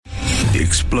The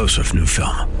explosive new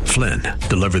film, Flynn,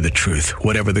 deliver the truth,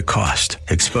 whatever the cost,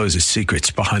 exposes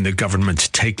secrets behind the government's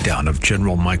takedown of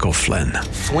General Michael Flynn.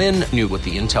 Flynn knew what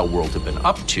the intel world had been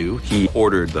up to. He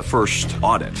ordered the first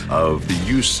audit of the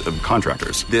use of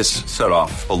contractors. This set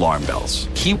off alarm bells.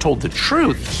 He told the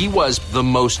truth. He was the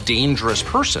most dangerous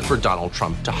person for Donald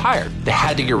Trump to hire. They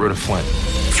had to get rid of Flynn.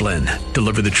 Flynn,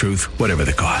 deliver the truth, whatever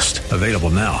the cost. Available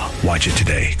now. Watch it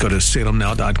today. Go to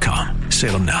salemnow.com.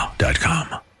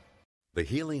 salemnow.com. The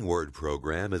Healing Word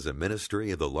program is a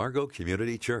ministry of the Largo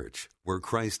Community Church, where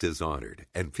Christ is honored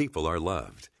and people are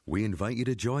loved. We invite you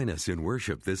to join us in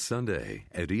worship this Sunday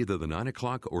at either the 9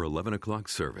 o'clock or 11 o'clock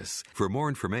service. For more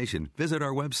information, visit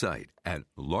our website at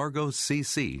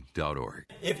largocc.org.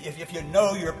 If you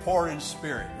know you're poor in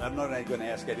spirit, I'm not going to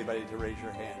ask anybody to raise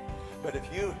your hand, but if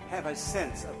you have a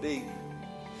sense of being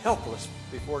helpless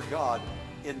before God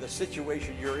in the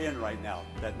situation you're in right now,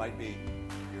 that might be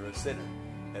you're a sinner.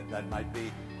 That might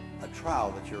be a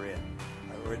trial that you're in,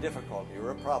 or a difficulty,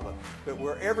 or a problem. But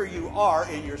wherever you are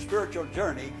in your spiritual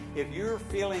journey, if you're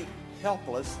feeling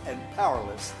helpless and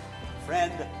powerless,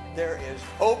 friend, there is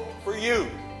hope for you.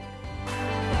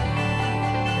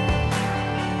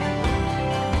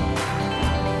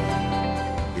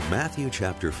 In Matthew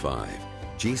chapter 5,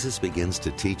 Jesus begins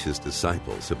to teach his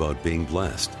disciples about being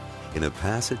blessed in a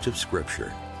passage of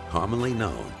Scripture commonly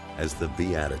known as the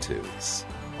Beatitudes.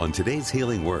 On today's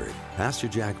Healing Word, Pastor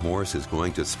Jack Morris is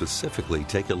going to specifically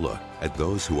take a look at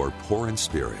those who are poor in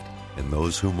spirit and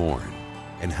those who mourn,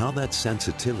 and how that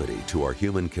sensitivity to our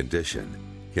human condition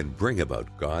can bring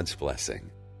about God's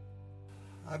blessing.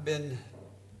 I've been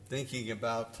thinking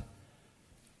about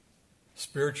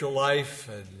spiritual life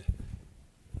and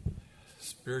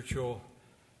spiritual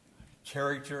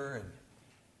character and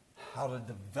how to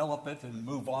develop it and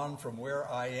move on from where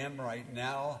I am right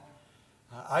now.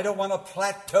 I don't want to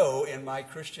plateau in my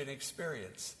Christian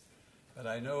experience, but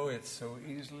I know it's so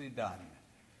easily done.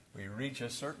 We reach a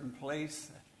certain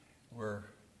place, we're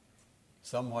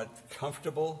somewhat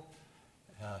comfortable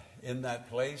in that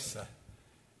place,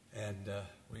 and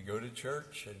we go to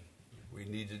church, and we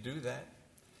need to do that,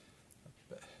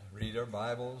 read our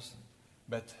Bibles.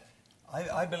 But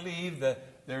I believe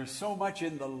that there's so much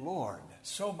in the Lord,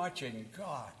 so much in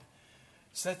God,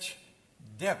 such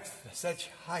depth,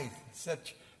 such height,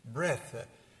 such breadth,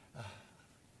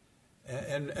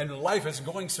 and life is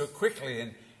going so quickly,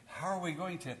 and how are we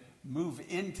going to move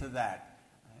into that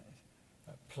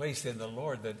place in the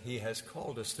Lord that He has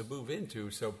called us to move into?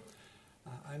 So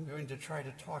I'm going to try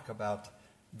to talk about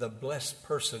the blessed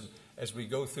person as we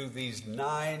go through these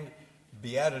 9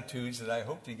 Beatitudes, and I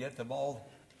hope to get them all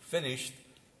finished,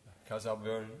 because I'll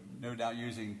be no doubt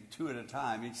using 2 at a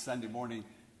time each Sunday morning,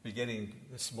 beginning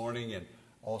this morning and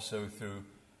also through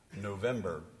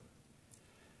November.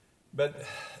 But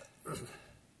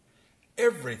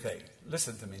everything,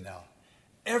 listen to me now,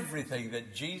 everything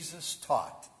that Jesus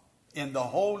taught in the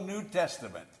whole New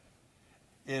Testament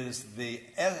is the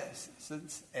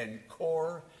essence and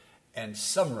core and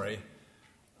summary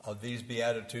of these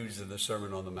Beatitudes in the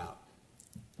Sermon on the Mount.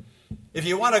 If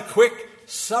you want a quick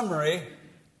summary,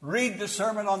 read the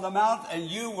Sermon on the Mount and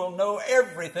you will know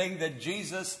everything that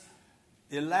Jesus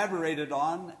elaborated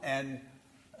on and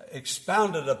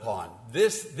expounded upon.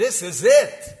 This is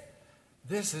it.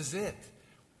 This is it.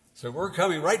 So we're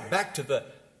coming right back to the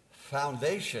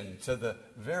foundation, to the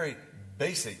very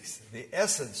basics, the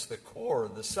essence, the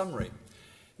core, the summary.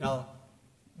 Now,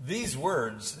 these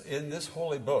words in this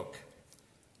holy book,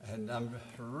 and I'm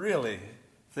really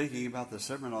thinking about the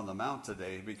Sermon on the Mount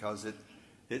today because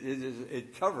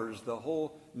it covers the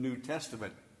whole New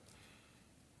Testament.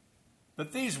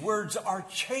 But these words are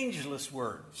changeless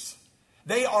words.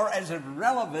 They are as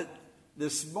relevant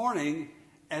this morning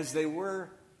as they were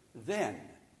then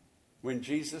when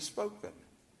Jesus spoke them.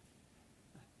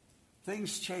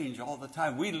 Things change all the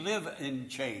time. We live in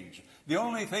change. The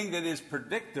only thing that is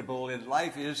predictable in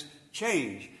life is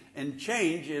change. And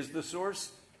change is the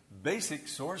basic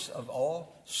source of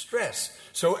all stress.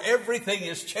 So everything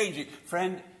is changing.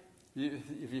 Friend,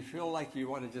 if you feel like you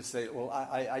want to just say, well,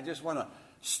 I just want to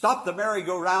stop the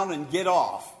merry-go-round and get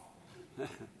off.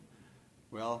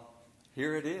 Well,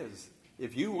 here it is.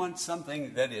 If you want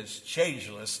something that is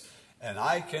changeless, and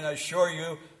I can assure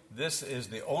you this is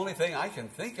the only thing I can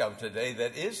think of today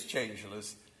that is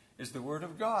changeless, is the Word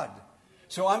of God.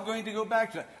 So I'm going to go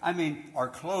back to, our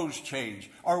clothes change,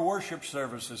 our worship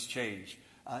services change.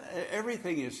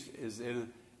 Everything is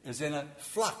in a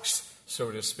flux, so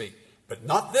to speak. But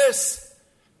not this.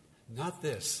 Not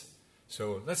this.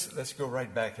 So let's go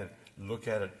right back and look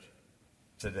at it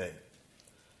today.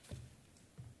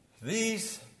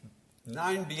 These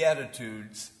 9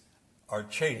 Beatitudes are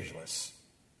changeless.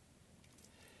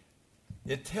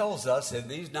 It tells us in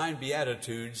these 9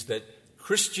 Beatitudes that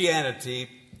Christianity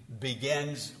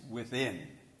begins within.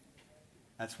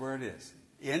 That's where it is,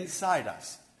 inside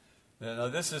us. Now,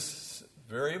 this is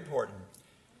very important.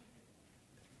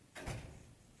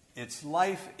 It's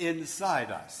life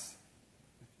inside us.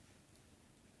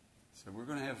 So we're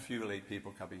going to have a few late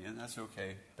people coming in. That's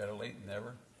okay. Better late than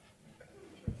never.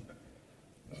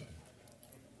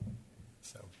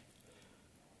 So,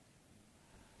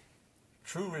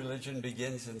 true religion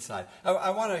begins inside.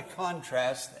 I want to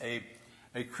contrast a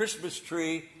Christmas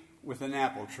tree with an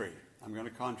apple tree. I'm going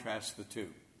to contrast the two.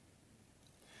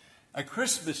 A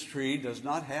Christmas tree does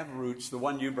not have roots. The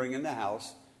one you bring in the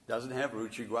house doesn't have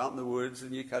roots. You go out in the woods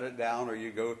and you cut it down, or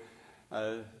you go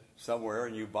somewhere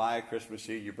and you buy a Christmas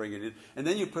tree, you bring it in, and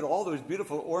then you put all those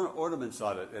beautiful ornaments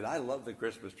on it. And I love the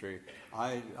Christmas tree.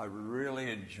 I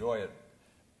really enjoy it,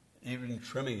 even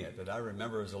trimming it. And I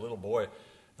remember as a little boy,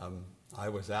 I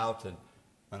was out, and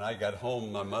when I got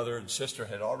home, my mother and sister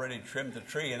had already trimmed the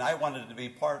tree, and I wanted to be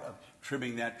part of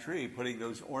trimming that tree, putting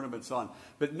those ornaments on.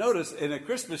 But notice, in a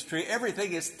Christmas tree,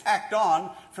 everything is tacked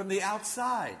on from the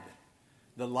outside.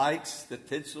 The lights, the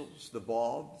tinsels, the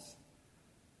bulbs,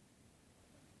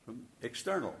 from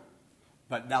external.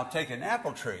 But now take an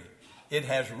apple tree. It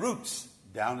has roots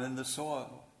down in the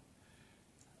soil.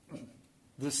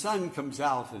 The sun comes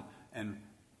out and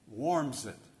warms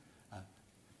it.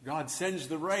 God sends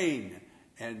the rain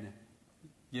and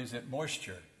gives it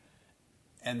moisture.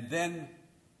 And then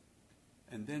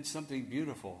something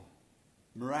beautiful,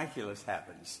 miraculous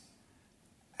happens.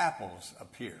 Apples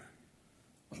appear.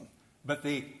 But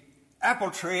the apple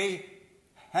tree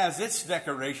has its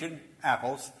decoration,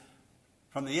 apples,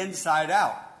 from the inside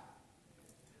out.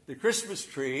 The Christmas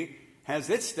tree has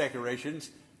its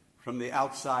decorations from the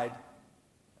outside.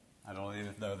 I don't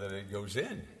even know that it goes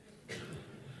in.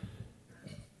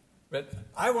 But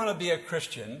I want to be a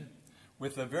Christian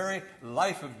with the very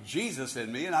life of Jesus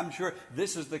in me, and I'm sure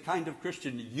this is the kind of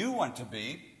Christian you want to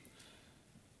be,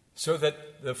 so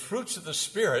that the fruits of the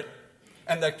Spirit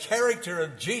and the character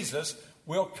of Jesus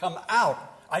will come out.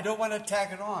 I don't want to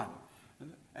tack it on.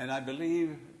 And I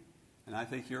believe, and I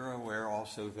think you're aware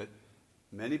also, that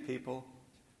many people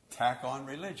tack on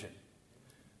religion.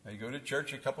 They go to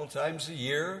church a couple times a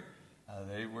year.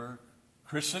 They were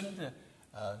christened.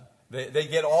 They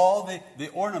get all the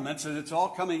ornaments, and it's all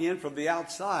coming in from the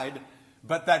outside.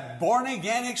 But that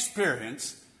born-again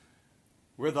experience,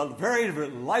 where the very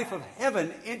life of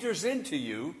heaven enters into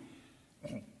you,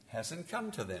 hasn't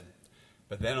come to them.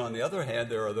 But then on the other hand,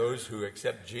 there are those who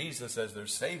accept Jesus as their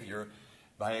Savior.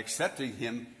 By accepting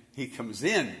Him, He comes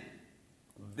in.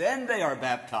 Then they are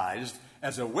baptized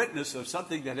as a witness of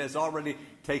something that has already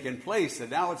taken place,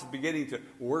 and now it's beginning to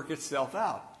work itself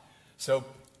out. So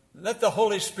let the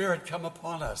Holy Spirit come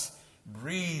upon us.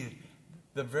 Breathe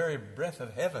the very breath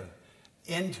of heaven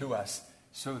into us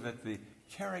so that the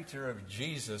character of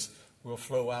Jesus will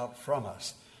flow out from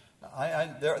us.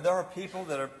 There are people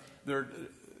that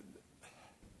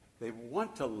they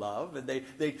want to love, and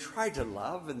they try to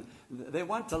love, and they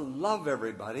want to love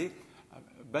everybody,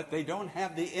 but they don't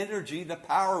have the energy, the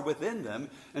power within them,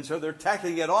 and so they're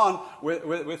tacking it on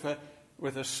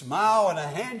with a smile and a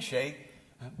handshake,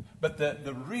 but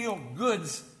the real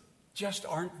goods just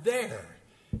aren't there.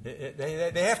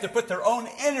 They have to put their own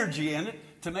energy in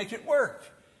it to make it work.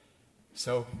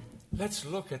 So let's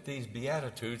look at these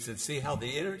Beatitudes and see how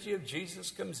the energy of Jesus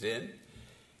comes in,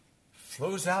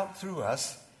 flows out through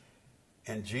us,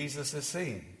 and Jesus is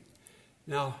seen.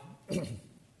 Now,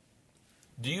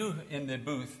 do you in the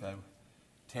booth,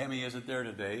 Tammy isn't there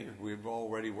today, we've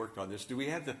already worked on this. Do we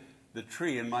have the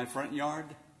tree in my front yard?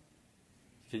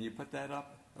 Can you put that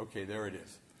up? Okay, there it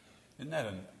is. Isn't that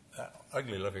an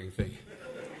ugly looking thing?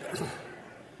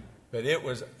 But it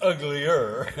was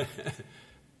uglier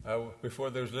before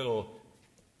those little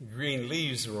green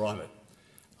leaves were on it.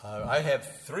 I have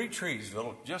 3 trees,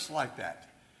 little just like that.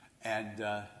 And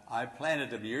I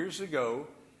planted them years ago,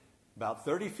 about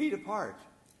 30 feet apart.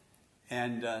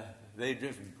 And they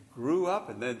just grew up,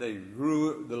 and then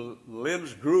the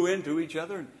limbs grew into each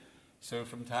other. And so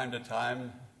from time to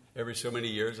time, every so many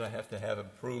years, I have to have them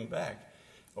pruned back.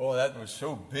 Oh, that was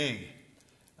so big.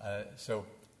 So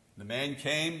the man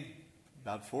came,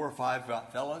 about 4 or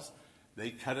 5 fellas. They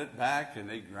cut it back, and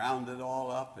they ground it all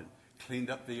up and cleaned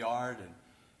up the yard.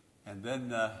 And then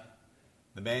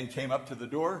the man came up to the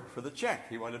door for the check.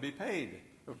 He wanted to be paid.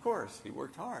 Of course, he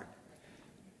worked hard.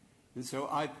 And so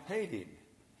I paid him.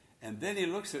 And then he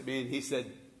looks at me and he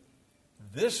said,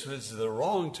 "This was the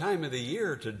wrong time of the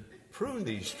year to prune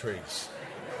these trees."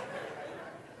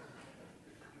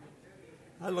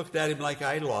 I looked at him like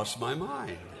I lost my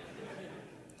mind.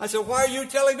 I said, why are you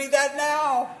telling me that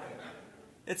now?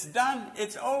 It's done.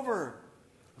 It's over.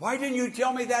 Why didn't you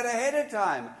tell me that ahead of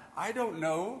time? I don't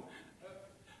know.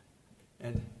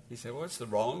 And he said, well, it's the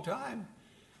wrong time.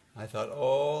 I thought, oh,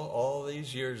 all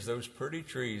these years, those pretty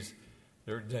trees,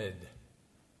 they're dead.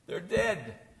 They're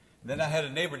dead. Then I had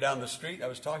a neighbor down the street. I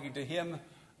was talking to him.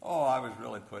 Oh, I was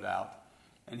really put out.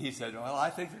 And he said, well, I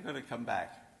think they're going to come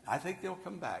back. I think they'll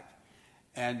come back.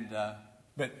 And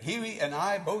but he and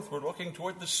I both were looking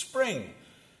toward the spring.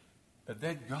 But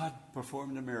then God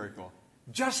performed a miracle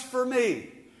just for me.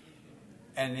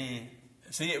 And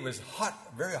it was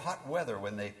hot, very hot weather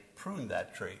when they pruned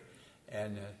that tree.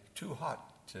 And too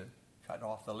hot to cut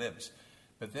off the limbs.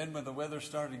 But then when the weather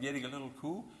started getting a little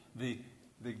cool, the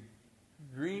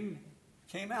green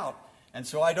came out. And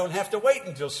so I don't have to wait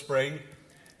until spring.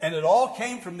 And it all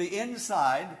came from the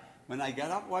inside. When I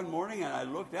got up one morning and I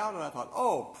looked out and I thought,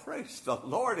 oh, praise the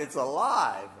Lord, it's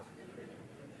alive.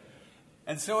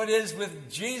 And so it is with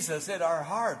Jesus in our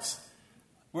hearts.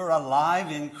 We're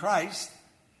alive in Christ.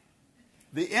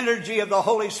 The energy of the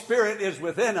Holy Spirit is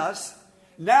within us.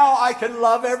 Now I can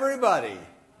love everybody.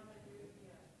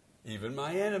 Even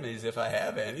my enemies, if I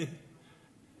have any.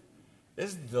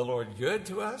 Isn't the Lord good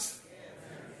to us?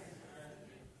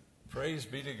 Praise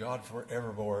be to God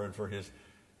forevermore and for His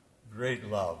great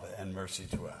love and mercy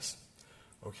to us.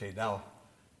 Okay, now,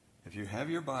 if you have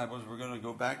your Bibles, we're going to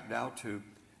go back now to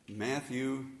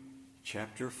Matthew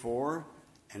chapter 4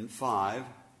 and 5.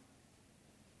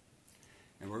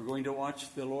 And we're going to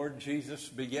watch the Lord Jesus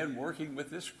begin working with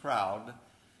this crowd,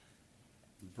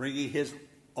 bringing His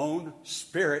own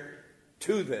Spirit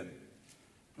to them.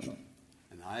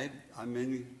 And I'm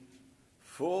in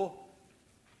full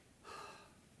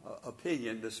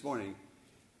opinion this morning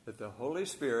that the Holy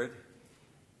Spirit,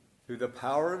 through the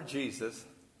power of Jesus,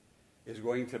 is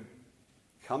going to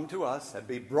come to us and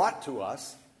be brought to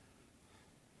us.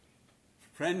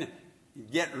 Friend,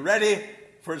 get ready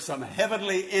for some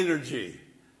heavenly energy.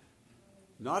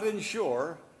 Not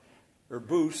Ensure or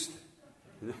Boost,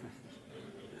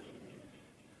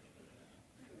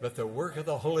 but the work of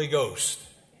the Holy Ghost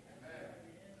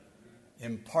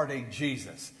imparting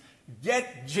Jesus.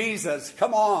 Get Jesus.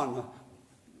 Come on.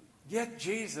 Get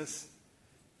Jesus.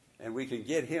 And we can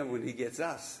get Him when He gets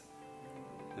us.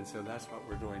 And so that's what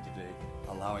we're doing today,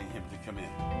 allowing Him to come in.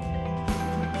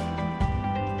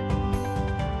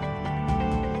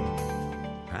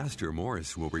 Pastor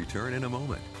Morris will return in a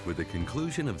moment with the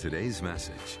conclusion of today's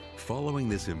message, following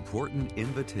this important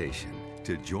invitation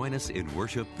to join us in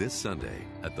worship this Sunday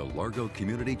at the Largo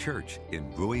Community Church in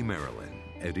Bowie, Maryland,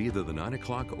 at either the 9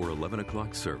 o'clock or 11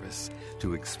 o'clock service,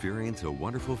 to experience a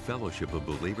wonderful fellowship of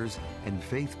believers and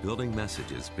faith-building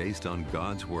messages based on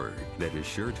God's Word that is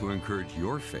sure to encourage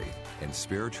your faith and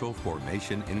spiritual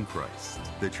formation in Christ.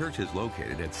 The church is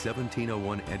located at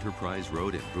 1701 Enterprise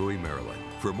Road in Bowie, Maryland.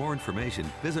 For more information,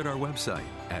 visit our website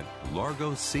at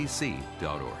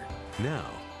largocc.org. Now,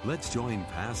 let's join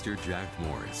Pastor Jack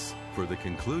Morris for the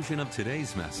conclusion of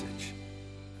today's message.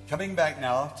 Coming back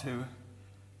now to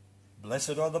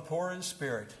blessed are the poor in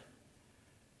spirit.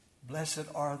 Blessed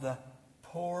are the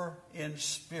poor in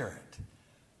spirit.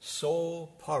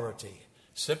 Soul poverty.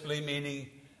 Simply meaning,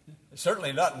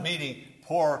 certainly not meaning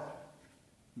poor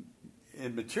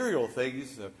in material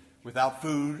things, without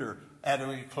food or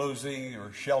adequate clothing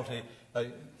or shelter.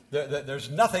 There's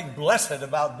nothing blessed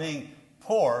about being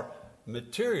poor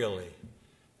materially.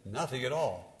 Nothing at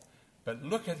all. But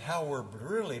look at how we're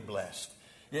really blessed.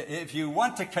 If you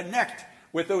want to connect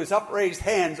with those upraised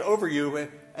hands over you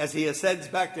as He ascends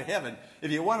back to heaven,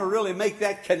 if you want to really make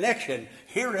that connection,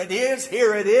 here it is,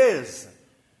 here it is.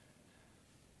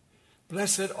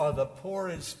 Blessed are the poor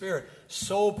in spirit,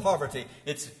 soul poverty.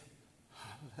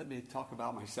 Let me talk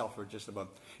about myself for just a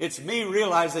moment. It's me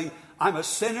realizing I'm a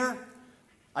sinner.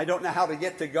 I don't know how to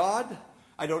get to God.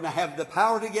 I don't have the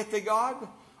power to get to God.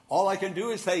 All I can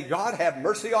do is say, God, have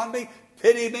mercy on me,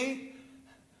 pity me.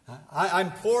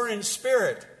 I'm poor in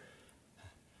spirit.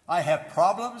 I have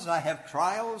problems, I have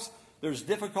trials, there's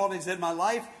difficulties in my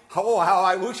life. How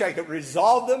I wish I could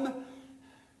resolve them.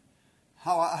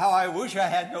 How I wish I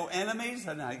had no enemies.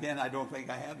 And again, I don't think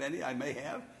I have any. I may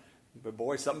have. But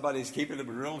boy, somebody's keeping them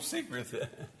a real secret.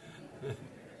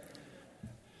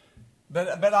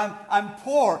 But I'm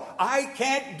poor. I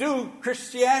can't do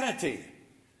Christianity.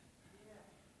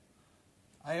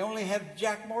 I only have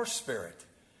Jack Moore's spirit.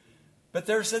 But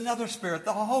there's another spirit,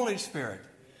 the Holy Spirit.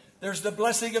 There's the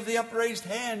blessing of the upraised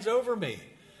hands over me.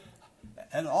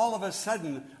 And all of a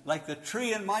sudden, like the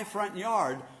tree in my front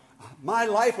yard, my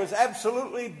life was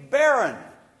absolutely barren,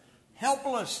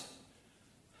 helpless.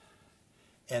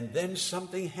 And then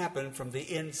something happened from the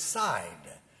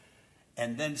inside.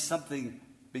 And then something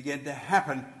began to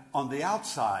happen on the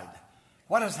outside.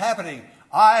 What is happening?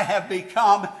 I have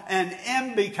become and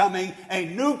am becoming a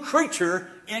new creature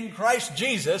in Christ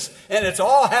Jesus, and it's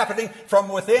all happening from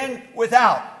within,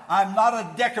 without. I'm not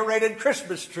a decorated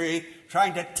Christmas tree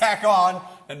trying to tack on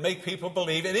and make people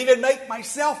believe, and even make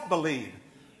myself believe.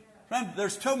 Friend,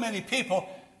 there's too many people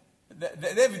that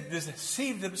they've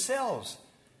deceived themselves.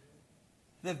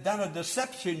 They've done a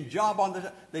deception job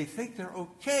they think they're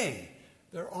okay.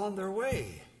 They're on their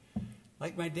way.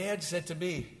 Like my dad said to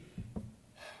me,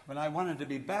 when I wanted to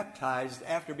be baptized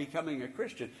after becoming a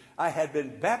Christian, I had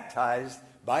been baptized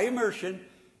by immersion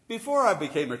before I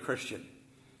became a Christian.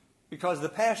 Because the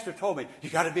pastor told me, you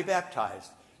got to be baptized.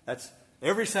 That's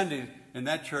every Sunday in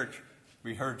that church,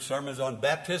 we heard sermons on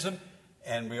baptism,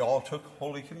 and we all took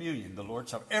Holy Communion, the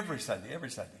Lord's Supper, every Sunday.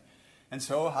 And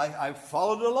so I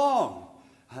followed along.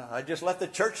 I just let the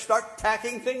church start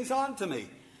tacking things on to me.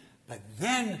 But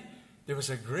then there was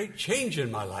a great change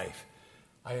in my life.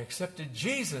 I accepted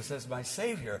Jesus as my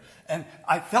Savior, and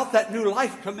I felt that new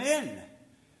life come in.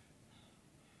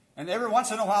 And every once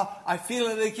in a while, I feel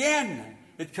it again.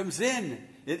 It comes in.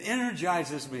 It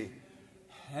energizes me.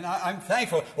 And I'm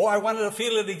thankful. Oh, I wanted to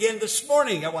feel it again this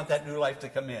morning. I want that new life to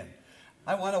come in.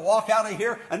 I want to walk out of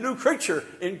here a new creature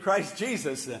in Christ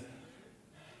Jesus.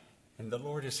 And the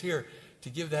Lord is here to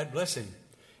give that blessing.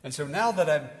 And so now that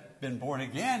I've been born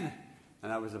again,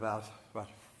 and I was about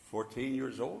 14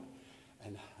 years old,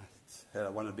 and I said I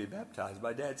wanted to be baptized.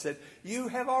 My dad said, you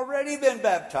have already been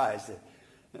baptized.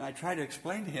 And I tried to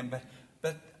explain to him,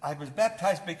 but I was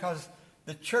baptized because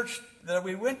the church that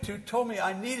we went to told me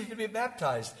I needed to be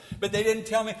baptized. But they didn't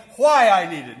tell me why I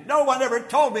needed. No one ever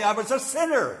told me I was a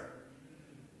sinner.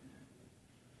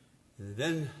 And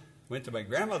then went to my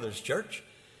grandmother's church,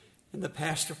 and the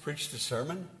pastor preached a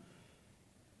sermon.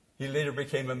 He later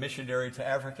became a missionary to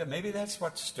Africa. Maybe that's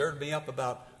what stirred me up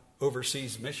about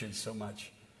overseas missions so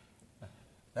much.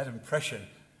 That impression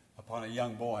upon a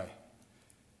young boy.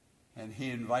 And he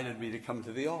invited me to come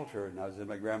to the altar. And I was in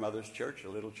my grandmother's church, a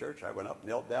little church. I went up,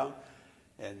 knelt down,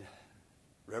 and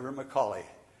Reverend Macaulay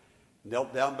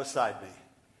knelt down beside me.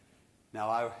 Now,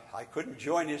 I couldn't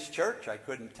join his church. I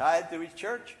couldn't tithe to his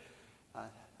church.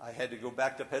 I had to go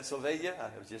back to Pennsylvania.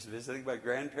 I was just visiting my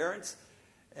grandparents.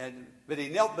 But he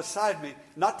knelt beside me,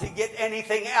 not to get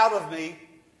anything out of me,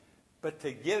 but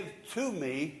to give to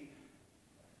me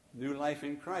new life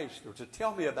in Christ, or to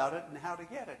tell me about it and how to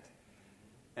get it.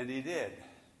 And he did.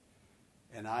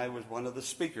 And I was one of the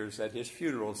speakers at his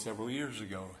funeral several years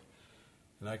ago.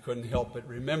 And I couldn't help but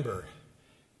remember.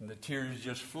 And the tears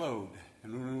just flowed.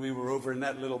 And when we were over in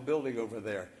that little building over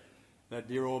there, that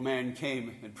dear old man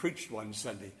came and preached one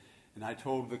Sunday. And I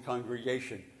told the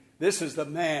congregation, this is the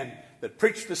man that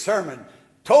preached the sermon,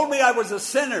 told me I was a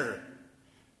sinner.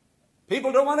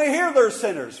 People don't want to hear they're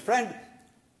sinners. Friend,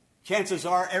 chances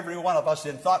are every one of us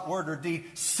in thought, word, or deed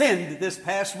sinned this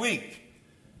past week.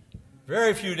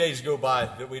 Very few days go by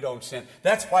that we don't sin.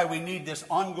 That's why we need this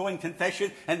ongoing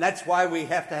confession, and that's why we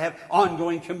have to have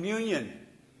ongoing communion.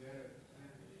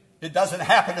 It doesn't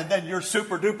happen and then you're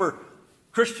super duper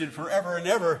Christian forever and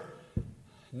ever.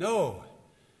 No.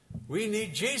 We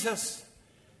need Jesus.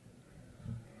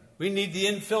 We need the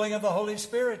infilling of the Holy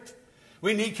Spirit.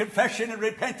 We need confession and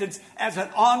repentance as an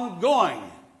ongoing.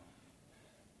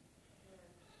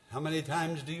 How many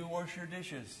times do you wash your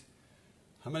dishes?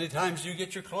 How many times do you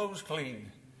get your clothes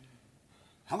cleaned?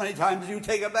 How many times do you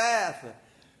take a bath?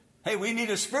 Hey, we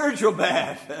need a spiritual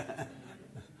bath.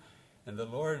 And the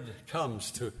Lord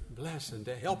comes to bless and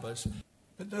to help us.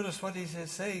 But notice what he's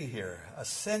saying here. A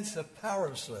sense of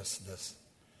powerlessness.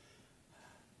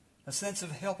 A sense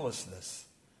of helplessness.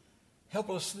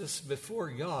 Helplessness before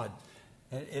God.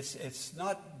 It's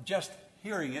not just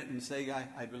hearing it and saying,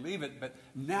 I believe it, but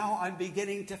now I'm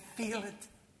beginning to feel it.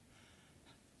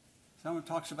 Someone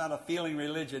talks about a feeling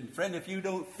religion. Friend, if you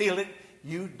don't feel it,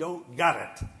 you don't got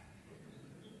it.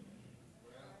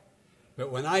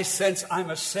 But when I sense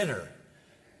I'm a sinner,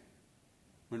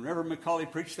 when Reverend Macaulay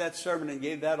preached that sermon and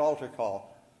gave that altar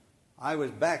call, I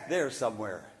was back there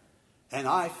somewhere, and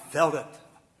I felt it.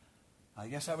 I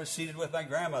guess I was seated with my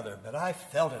grandmother, but I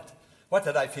felt it. What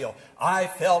did I feel? I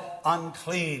felt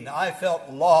unclean. I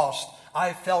felt lost.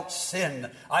 I felt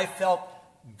sin. I felt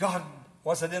God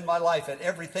wasn't in my life, and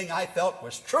everything I felt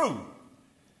was true.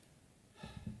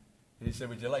 And he said,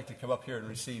 would you like to come up here and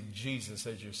receive Jesus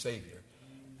as your Savior?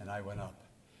 And I went up.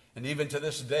 And even to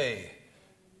this day,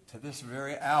 to this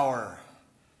very hour,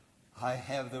 I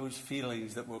have those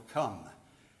feelings that will come.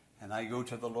 And I go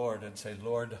to the Lord and say,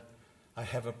 Lord, I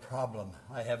have a problem.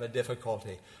 I have a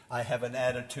difficulty. I have an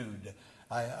attitude.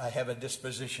 I have a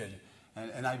disposition.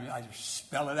 And I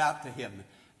spell it out to him.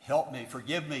 Help me,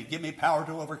 forgive me, give me power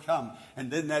to overcome.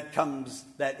 And then that comes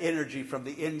that energy from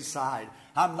the inside.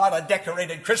 I'm not a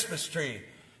decorated Christmas tree.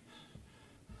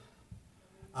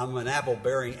 I'm an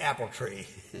apple-bearing apple tree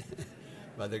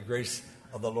by the grace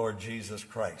of the Lord Jesus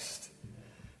Christ.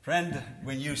 Friend,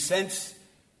 when you sense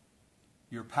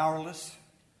you're powerless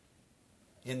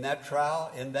in that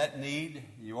trial, in that need,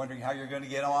 you're wondering how you're going to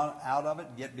get out of it,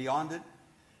 get beyond it.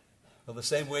 Well, the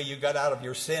same way you got out of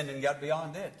your sin and got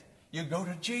beyond it. You go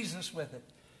to Jesus with it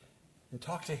and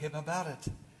talk to him about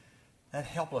it. That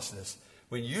helplessness.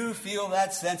 When you feel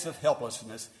that sense of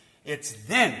helplessness, it's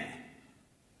then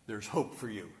there's hope for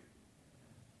you.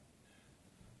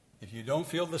 If you don't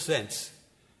feel the sense,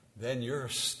 then you're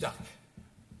stuck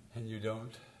and you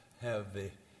don't have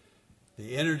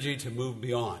the energy to move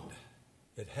beyond.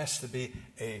 It has to be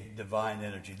a divine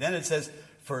energy. Then it says,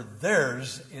 for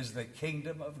theirs is the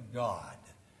kingdom of God.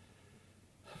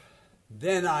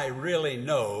 Then I really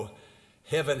know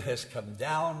heaven has come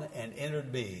down and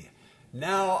entered me.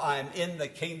 Now I'm in the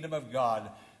kingdom of God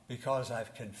because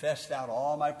I've confessed out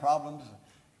all my problems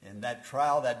in that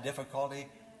trial, that difficulty,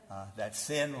 that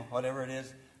sin, whatever it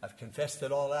is. I've confessed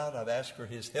it all out. I've asked for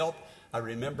his help. I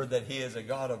remember that he is a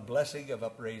God of blessing, of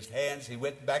upraised hands. He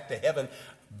went back to heaven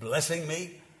blessing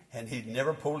me, and he'd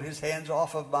never pulled his hands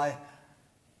off of my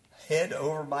head,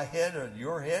 over my head, or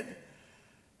your head.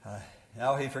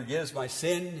 Now he forgives my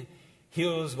sin,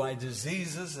 heals my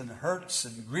diseases and hurts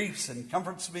and griefs, and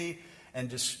comforts me and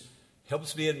just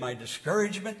helps me in my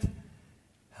discouragement.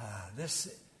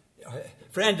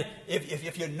 Friend,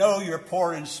 if you know you're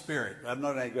poor in spirit, I'm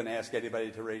not going to ask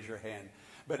anybody to raise your hand,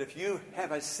 but if you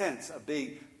have a sense of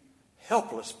being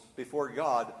helpless before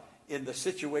God in the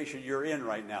situation you're in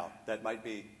right now, that might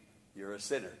be you're a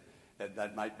sinner,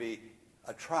 that might be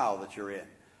a trial that you're in,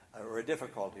 or a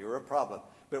difficulty, or a problem.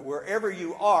 But wherever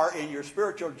you are in your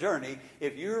spiritual journey,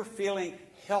 if you're feeling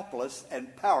helpless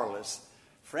and powerless,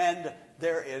 friend,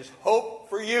 there is hope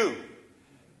for you.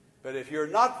 But if you're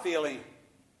not feeling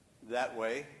that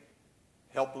way,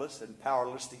 helpless and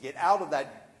powerless to get out of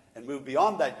that and move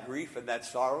beyond that grief and that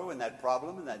sorrow and that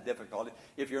problem and that difficulty,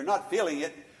 if you're not feeling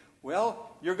it,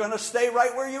 well, you're going to stay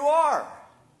right where you are,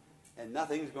 and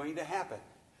nothing's going to happen.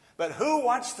 But who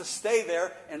wants to stay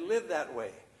there and live that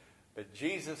way? But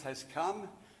Jesus has come,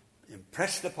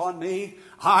 impressed upon me,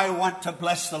 I want to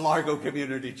bless the Largo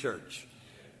Community Church.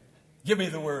 Give me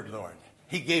the word, Lord.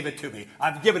 He gave it to me.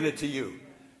 I've given it to you.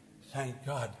 Thank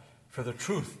God for the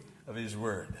truth of his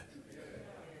word.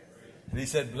 And he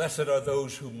said, blessed are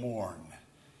those who mourn.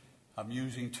 I'm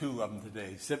using two of them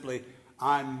today. Simply,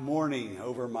 I'm mourning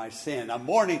over my sin. I'm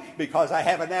mourning because I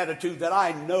have an attitude that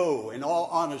I know, in all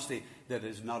honesty, that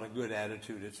is not a good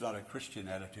attitude. It's not a Christian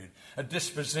attitude. A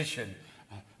disposition.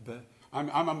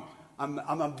 I'm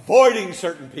avoiding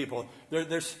certain people.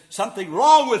 There's something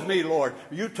wrong with me, Lord.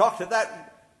 You talk to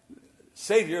that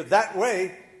Savior that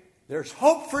way, there's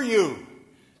hope for you.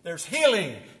 There's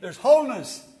healing. There's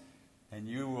wholeness. And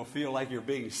you will feel like you're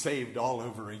being saved all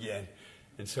over again.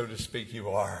 And so to speak, you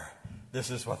are.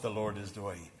 This is what the Lord is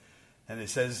doing. And it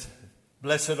says,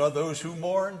 blessed are those who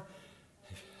mourn.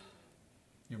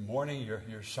 You're mourning,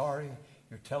 you're sorry,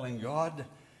 you're telling God.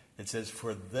 It says,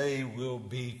 for they will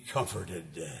be comforted.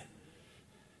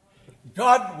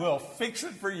 God will fix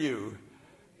it for you.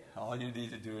 All you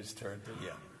need to do is turn to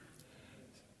him.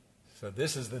 So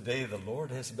this is the day the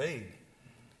Lord has made.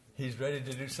 He's ready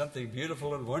to do something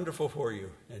beautiful and wonderful for you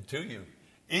and to you,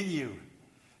 in you.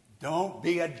 Don't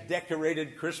be a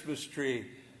decorated Christmas tree.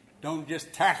 Don't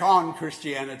just tack on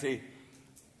Christianity.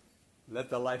 Let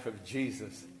the life of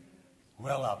Jesus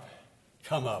well up,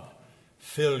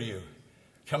 fill you,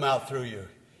 come out through you.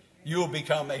 You'll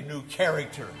become a new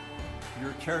character.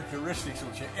 Your characteristics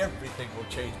will change. Everything will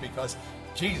change because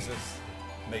Jesus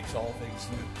makes all things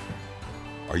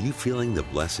new. Are you feeling the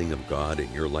blessing of God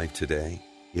in your life today?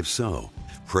 If so,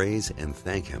 praise and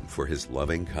thank him for his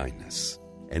loving kindness.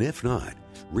 And if not,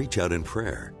 reach out in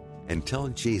prayer and tell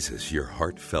Jesus your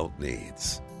heartfelt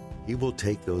needs. He will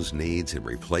take those needs and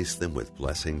replace them with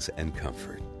blessings and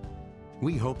comfort.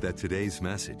 We hope that today's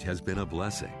message has been a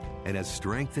blessing and has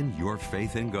strengthened your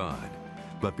faith in God.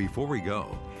 But before we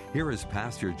go, here is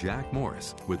Pastor Jack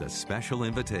Morris with a special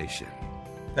invitation.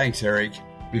 Thanks, Eric.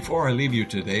 Before I leave you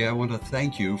today, I want to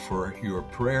thank you for your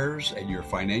prayers and your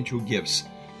financial gifts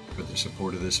for the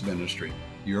support of this ministry.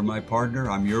 You're my partner.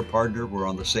 I'm your partner. We're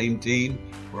on the same team.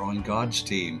 We're on God's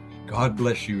team. God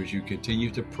bless you as you continue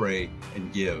to pray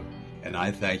and give. And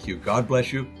I thank you. God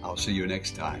bless you. I'll see you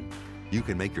next time. You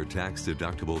can make your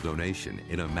tax-deductible donation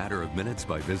in a matter of minutes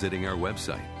by visiting our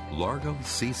website,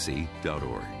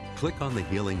 largocc.org. Click on the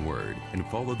Healing Word and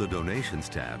follow the Donations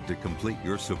tab to complete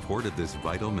your support of this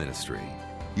vital ministry.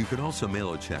 You can also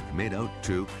mail a check made out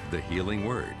to The Healing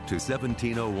Word to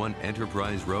 1701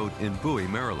 Enterprise Road in Bowie,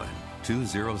 Maryland,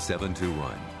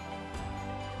 20721.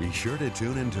 Be sure to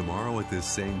tune in tomorrow at this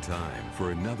same time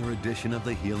for another edition of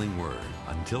The Healing Word.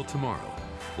 Until tomorrow,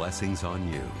 blessings on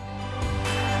you.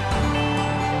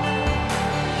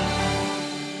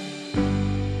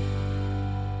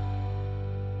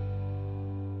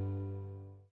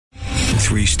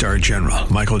 Three-star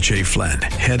General Michael J. Flynn,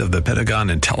 head of the Pentagon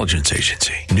Intelligence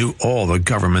Agency, knew all the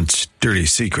government's dirty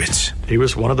secrets. He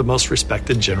was one of the most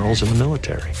respected generals in the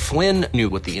military. Flynn knew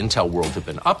what the intel world had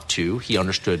been up to. He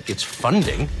understood its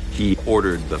funding. He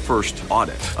ordered the first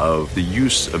audit of the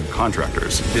use of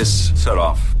contractors. This set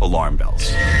off alarm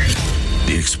bells.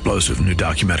 The explosive new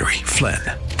documentary, Flynn,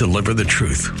 Deliver the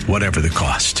Truth, Whatever the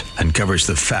Cost, uncovers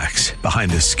the facts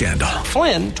behind this scandal.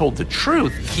 Flynn told the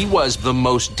truth. He was the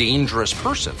most dangerous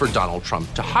person for Donald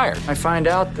Trump to hire. I find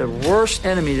out the worst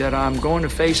enemy that I'm going to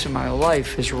face in my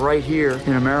life is right here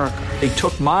in America. They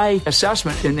took my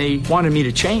assessment and they wanted me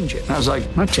to change it. And I was like,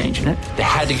 I'm not changing it. They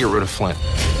had to get rid of Flynn.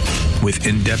 With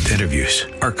in-depth interviews,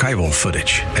 archival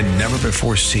footage, and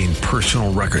never-before-seen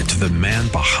personal records of the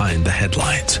man behind the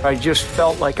headlines. I just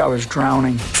felt like I was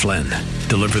drowning. Flynn,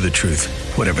 Deliver the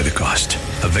Truth, Whatever the Cost.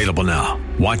 Available now.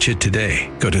 Watch it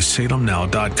today. Go to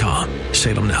salemnow.com.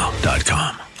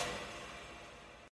 salemnow.com.